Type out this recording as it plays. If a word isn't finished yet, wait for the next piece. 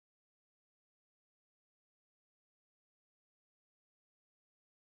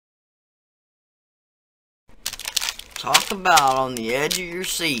Talk about on the edge of your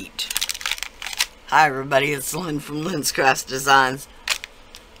seat. Hi everybody, it's Lynn from Lynn's Crafts Designs.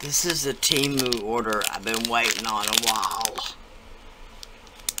 This is a Temu order I've been waiting on a while.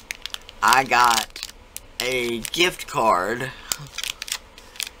 I got a gift card,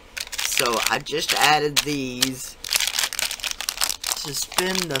 so I just added these to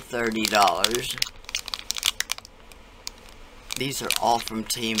spend the $30. These are all from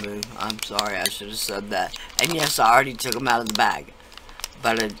Temu. I'm sorry, I should have said that. And yes, I already took them out of the bag,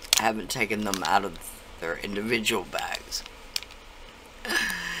 but I haven't taken them out of their individual bags.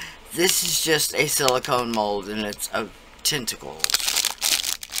 This is just a silicone mold, and it's of tentacles.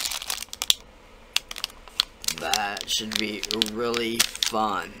 That should be really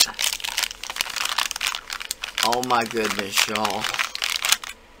fun. Oh my goodness, y'all.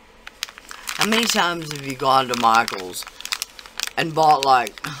 How many times have you gone to Michael's and bought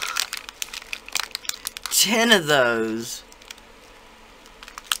like 10 of those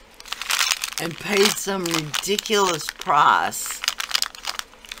and paid some ridiculous price?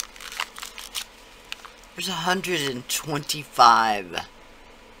 There's 125.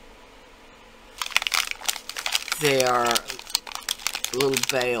 They are little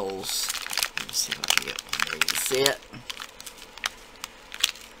bales. Let me see if I can get one where you can see it.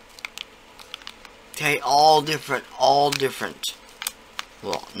 Okay, all different.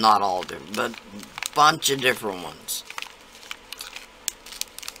 Well, not all different, but a bunch of different ones.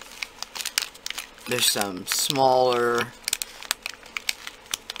 There's some smaller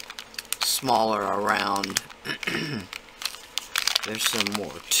around. There's some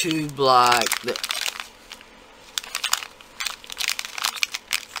more tube-like.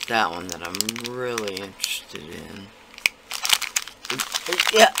 That one that I'm really interested in.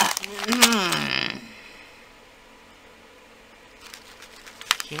 Yeah.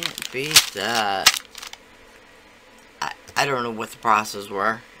 Can't beat that. I don't know what the prices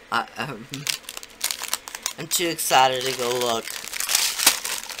were. I'm too excited to go look.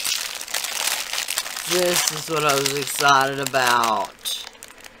 This is what I was excited about.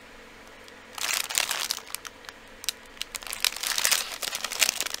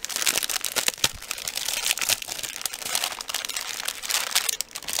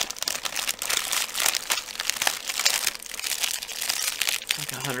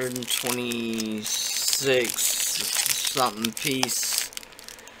 Like 126 something piece.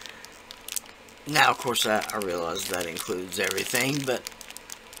 Now, of course, I realize that includes everything, but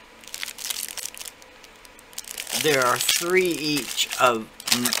there are 3 each of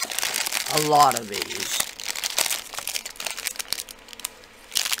a lot of these.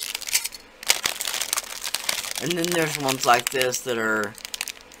 And then there's ones like this that are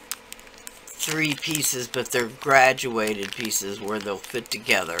 3 pieces, but they're graduated pieces where they'll fit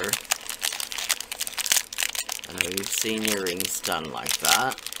together. I know you've seen earrings done like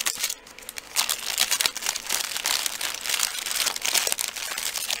that.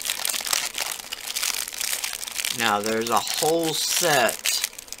 Now there's a whole set.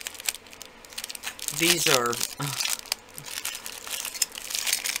 These are,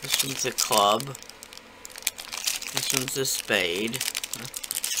 this one's a club. This one's a spade.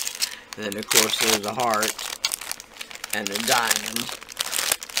 And then of course there's a heart and a diamond.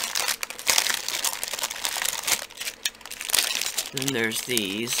 Then there's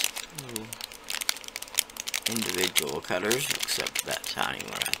these little individual cutters, except that tiny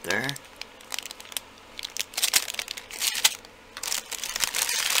one right there.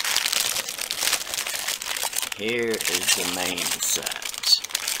 Here is the main set.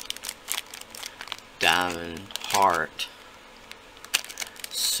 Diamond, heart,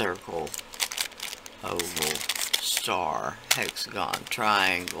 circle, oval, star, hexagon,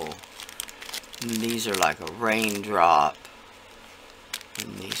 triangle. And these are like a raindrop.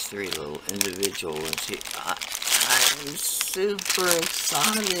 And these 3 little individual ones here. I am super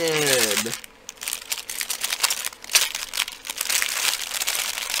excited.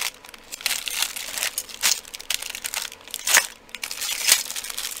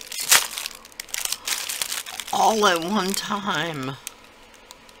 All at one time.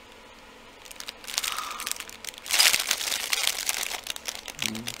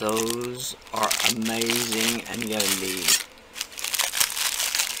 Those are amazing and going to be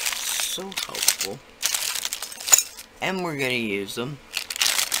so helpful. And we're going to use them.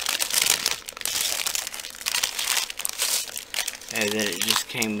 And then it just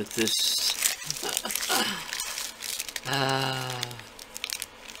came with this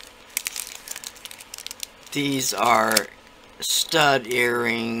these are stud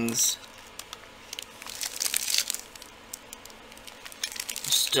earrings.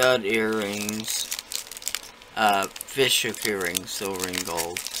 Stud earrings. fish hook earrings, silver and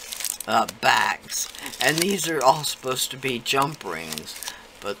gold, bags. And these are all supposed to be jump rings.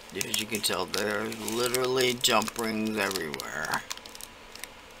 But as you can tell, there's literally jump rings everywhere.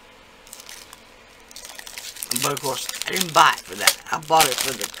 But of course, I didn't buy it for that. I bought it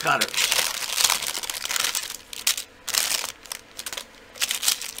for the cutters.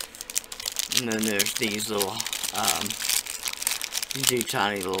 And then there's these little, you do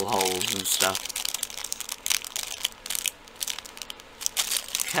tiny little holes and stuff.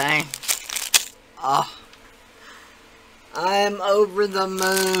 Okay. Oh, I am over the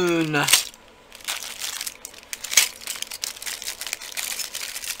moon. I'm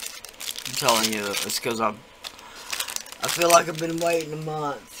telling you, it's because I feel like I've been waiting a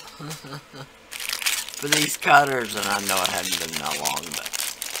month for these cutters, and I know it hadn't been that long, but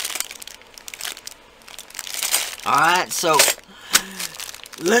alright, so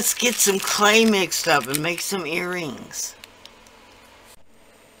let's get some clay mixed up and make some earrings.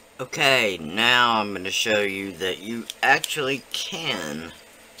 Okay, now I'm going to show you that you actually can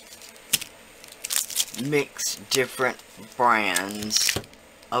mix different brands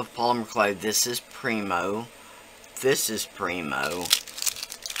of polymer clay. This is Primo. This is Primo.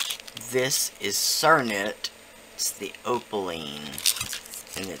 This is Cernit. It's the opaline.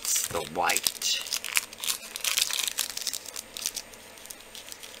 And it's the white.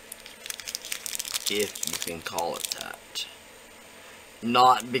 If you can call it that.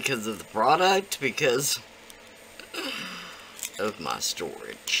 Not because of the product, because of my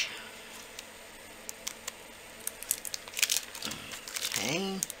storage.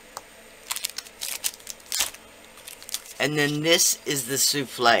 Okay. And then this is the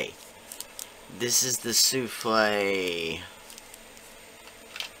souffle. This is the souffle.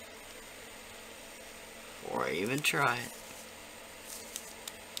 Before I even try it.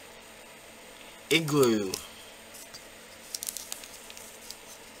 Igloo.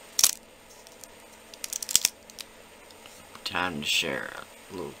 Time to share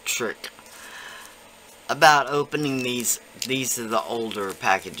a little trick about opening these. These are the older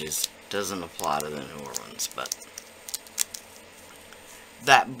packages. Doesn't apply to the newer ones, but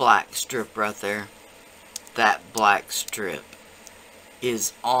that black strip right there, that black strip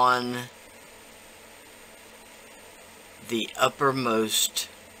is on the uppermost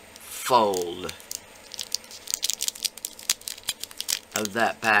fold of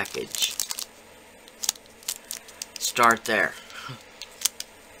that package. Start there.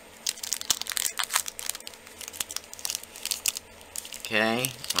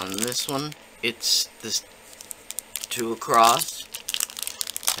 Okay, on this one, it's this 2 across,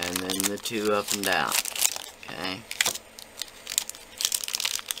 and then the 2 up and down. Okay.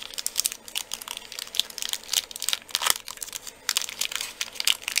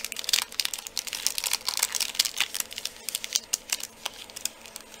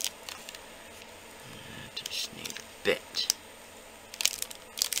 Bit.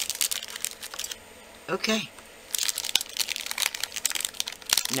 Okay.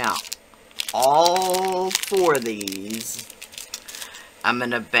 Now, all 4 of these, I'm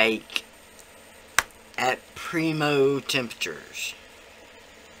going to bake at Primo temperatures.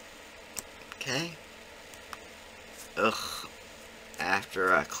 Okay? Ugh.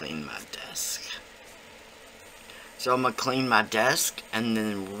 After I clean my desk. So I'm going to clean my desk and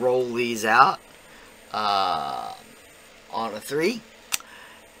then roll these out. On a 3,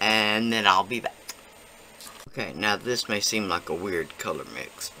 and then I'll be back. Okay, now this may seem like a weird color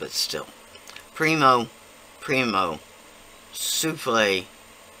mix, but still. Primo, souffle,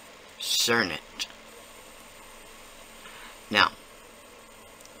 Cernit. Now,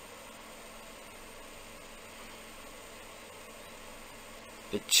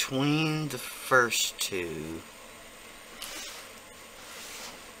 between the first 2,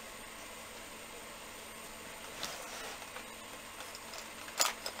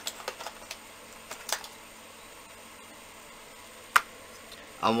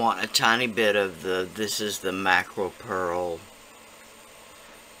 I want a tiny bit of this is the macro pearl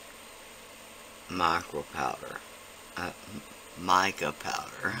micro powder, mica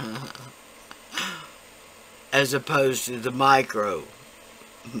powder, as opposed to the micro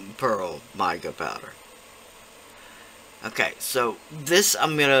pearl mica powder. Okay, so this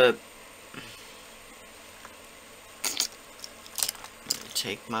I'm gonna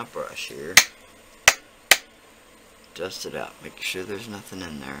take my brush here. Dust it out, make sure there's nothing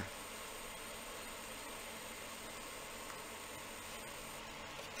in there.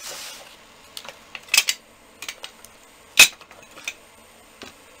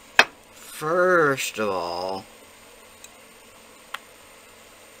 First of all,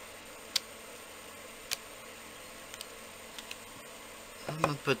 I'm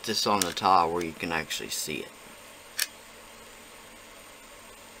going to put this on the tile where you can actually see it.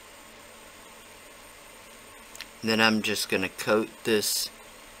 Then I'm just going to coat this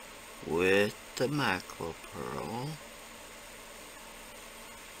with the macro pearl.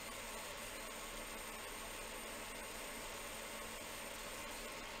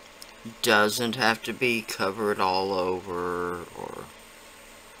 Doesn't have to be covered all over or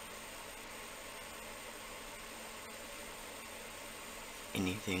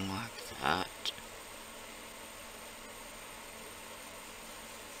anything like that.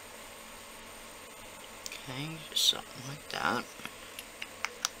 Okay, just something like that.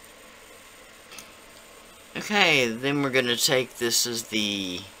 Okay, then we're going to take this as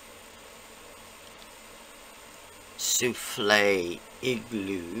the souffle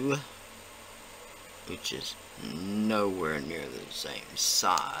igloo, which is nowhere near the same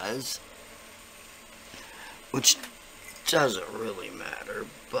size, which doesn't really matter,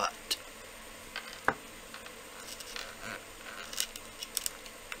 but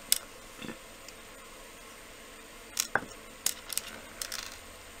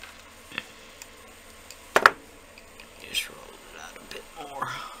just roll it out a bit more.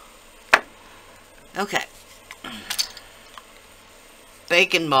 Okay.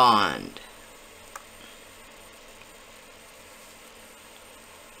 Bacon bond.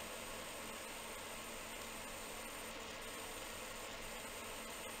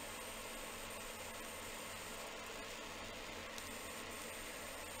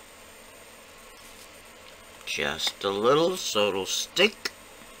 Just a little so it'll stick.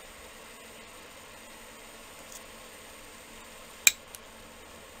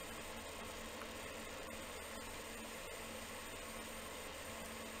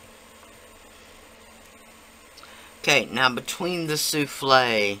 Okay, now between the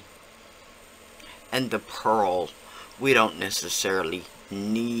souffle and the pearl, we don't necessarily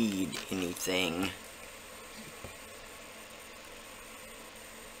need anything.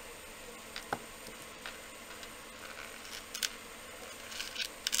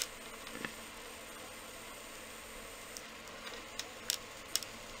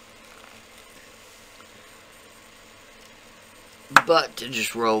 But to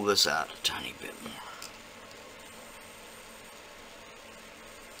just roll this out a tiny bit more.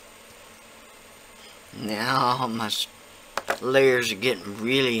 Now my layers are getting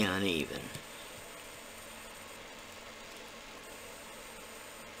really uneven.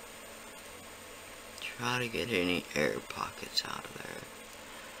 Try to get any air pockets out of there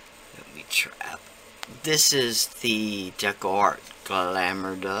that we trap. This is the Deco Art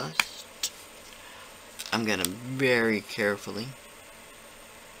Glamour Dust. I'm gonna very carefully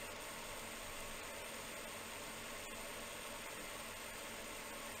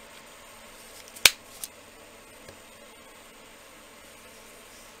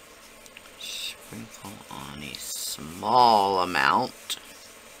sprinkle on a small amount.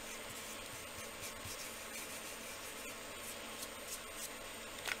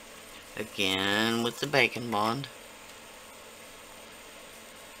 Again with the bacon bond.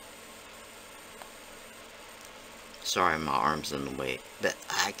 Sorry, my arm's in the way, but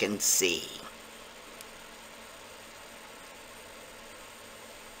I can see.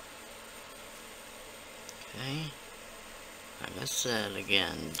 Okay. Like I said,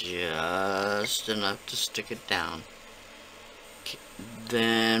 again, just enough to stick it down. Okay.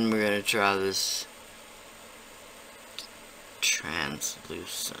 Then we're going to try this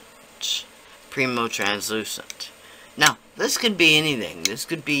translucent. Primo translucent. Now, this could be anything. This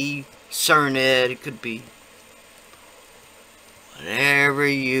could be Cernit. It could be whatever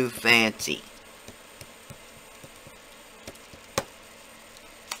you fancy.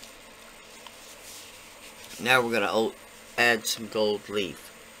 Now we're going to add some gold leaf.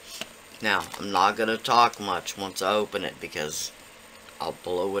 Now, I'm not going to talk much once I open it because I'll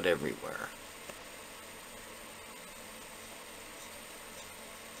blow it everywhere.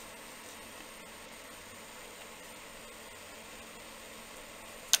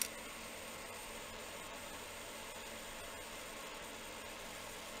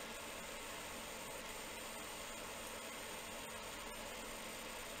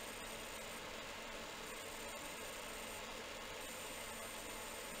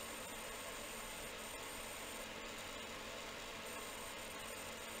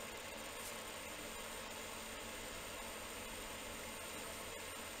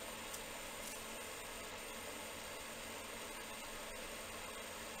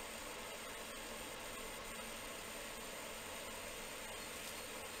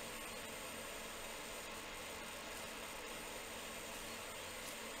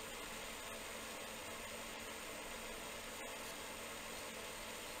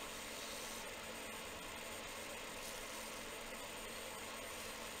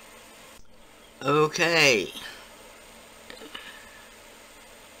 Okay.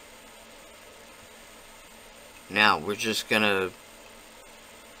 Now we're just gonna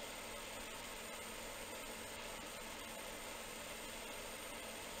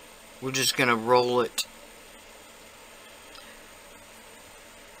roll it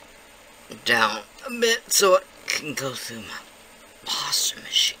down a bit so it can go through my pasta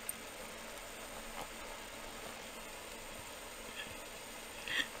machine.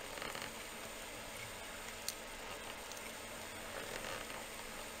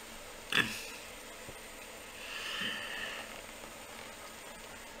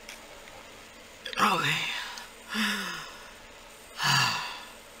 Okay.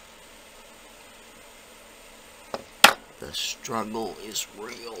 The struggle is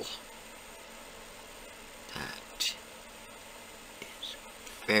real. That is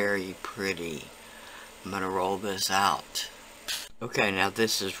very pretty. I'm gonna roll this out. Okay, now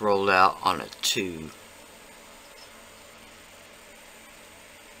this is rolled out on a tube.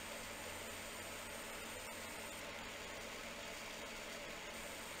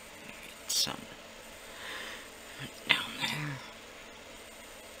 Get some down there.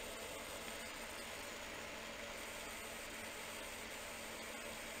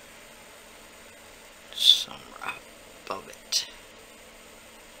 Some right above it.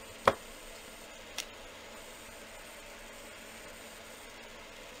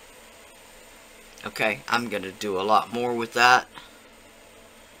 Okay, I'm gonna do a lot more with that,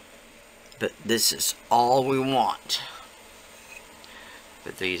 but this is all we want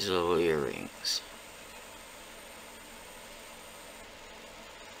for these little earrings.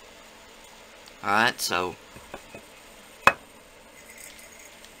 Alright, so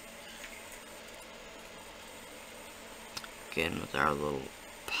again with our little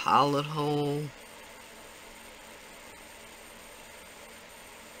pilot hole.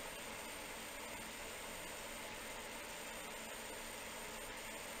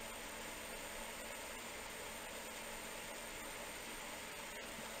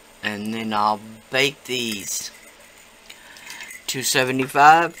 And then I'll bake these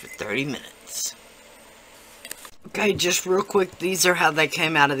 275 for 30 minutes. Okay, just real quick, these are how they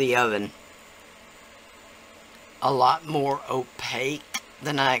came out of the oven. A lot more opaque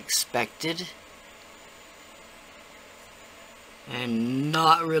than I expected. And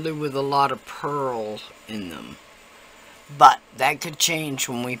not really with a lot of pearl in them. But that could change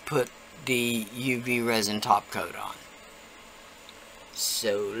when we put the UV resin top coat on.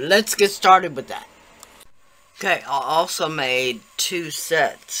 So let's get started with that. Okay, I also made 2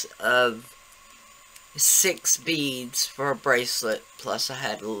 sets of 6 beads for a bracelet, plus I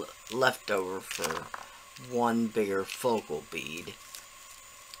had leftover for 1 bigger focal bead.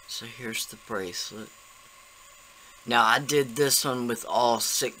 So here's the bracelet. Now I did this one with all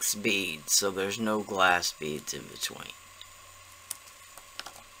 6 beads, so there's no glass beads in between.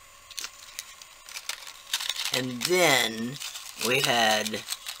 And then we had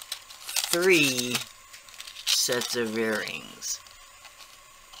 3 sets of earrings.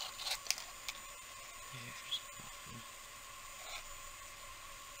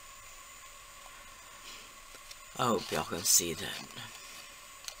 I hope y'all can see that.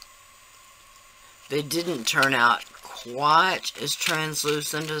 They didn't turn out quite as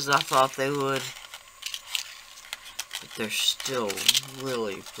translucent as I thought they would, but they're still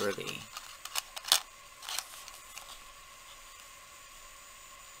really pretty.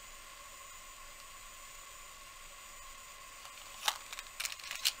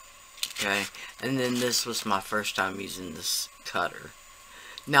 Okay, and then this was my first time using this cutter.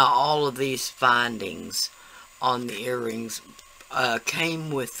 Now all of these findings on the earrings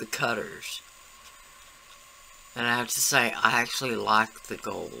came with the cutters. And I have to say, I actually like the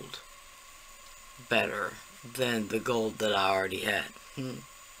gold better than the gold that I already had.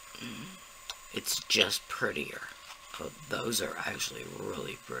 It's just prettier. But those are actually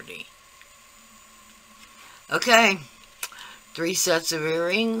really pretty. Okay, 3 sets of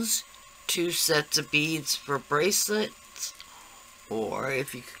earrings, 2 sets of beads for bracelets, or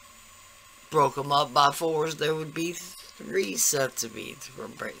if you broke them up by 4s, there would be 3 sets of beads for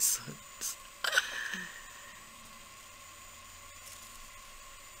bracelets.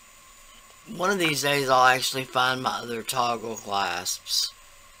 One of these days I'll actually find my other toggle clasps.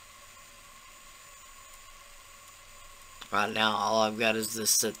 Right now all I've got is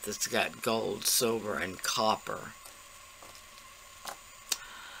this set that's got gold, silver, and copper.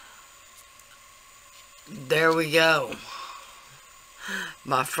 There we go.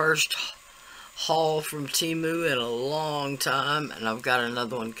 My first haul from Temu in a long time, and I've got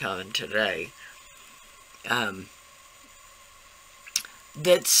another one coming today.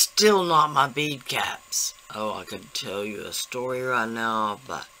 That's still not my bead caps. Oh, I could tell you a story right now,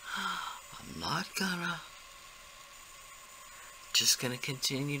 but I'm not gonna. Just gonna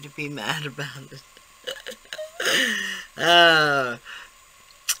continue to be mad about it.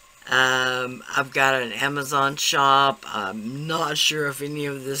 I've got an Amazon shop. I'm not sure if any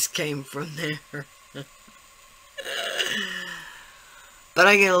of this came from there. But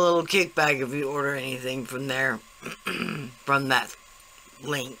I get a little kickback if you order anything from there, from that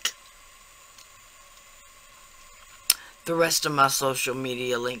link. The rest of my social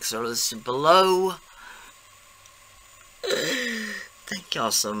media links are listed below. Thank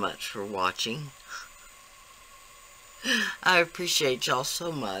y'all so much for watching. I appreciate y'all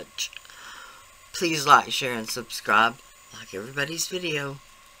so much. Please like, share, and subscribe. Like everybody's video.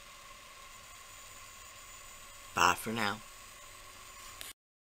 Bye for now.